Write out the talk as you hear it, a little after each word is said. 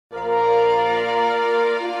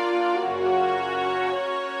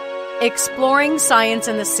Exploring science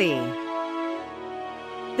in the sea.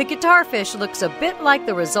 The guitarfish looks a bit like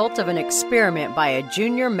the result of an experiment by a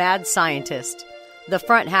junior mad scientist. The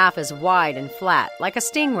front half is wide and flat, like a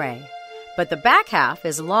stingray, but the back half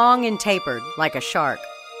is long and tapered, like a shark.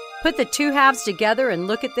 Put the two halves together and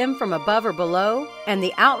look at them from above or below, and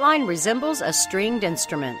the outline resembles a stringed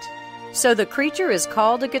instrument. So the creature is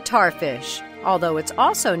called a guitarfish, although it's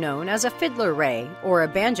also known as a fiddler ray or a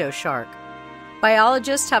banjo shark.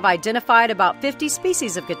 Biologists have identified about 50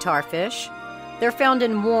 species of guitarfish. They're found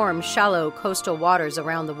in warm, shallow coastal waters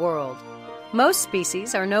around the world. Most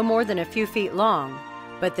species are no more than a few feet long,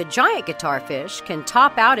 but the giant guitarfish can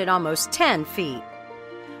top out at almost 10 feet.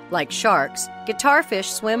 Like sharks,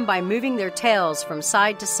 guitarfish swim by moving their tails from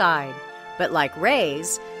side to side, but like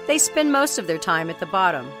rays, they spend most of their time at the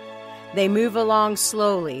bottom. They move along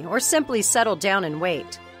slowly or simply settle down and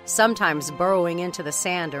wait, sometimes burrowing into the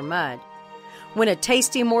sand or mud. When a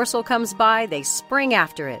tasty morsel comes by, they spring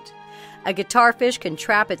after it. A guitarfish can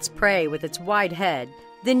trap its prey with its wide head,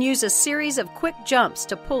 then use a series of quick jumps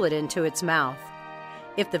to pull it into its mouth.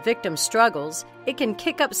 If the victim struggles, it can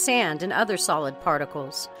kick up sand and other solid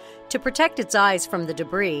particles. To protect its eyes from the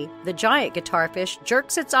debris, the giant guitarfish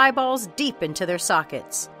jerks its eyeballs deep into their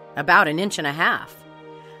sockets, about 1.5 inches.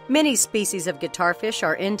 Many species of guitarfish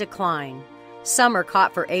are in decline. Some are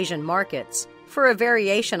caught for Asian markets, for a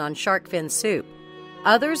variation on shark fin soup.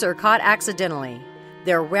 Others are caught accidentally.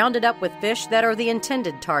 They're rounded up with fish that are the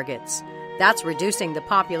intended targets. That's reducing the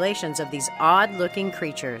populations of these odd-looking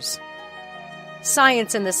creatures.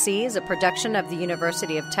 Science in the Sea is a production of the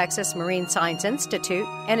University of Texas Marine Science Institute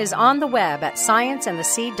and is on the web at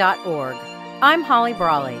scienceandthesea.org. I'm Holly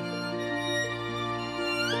Brawley.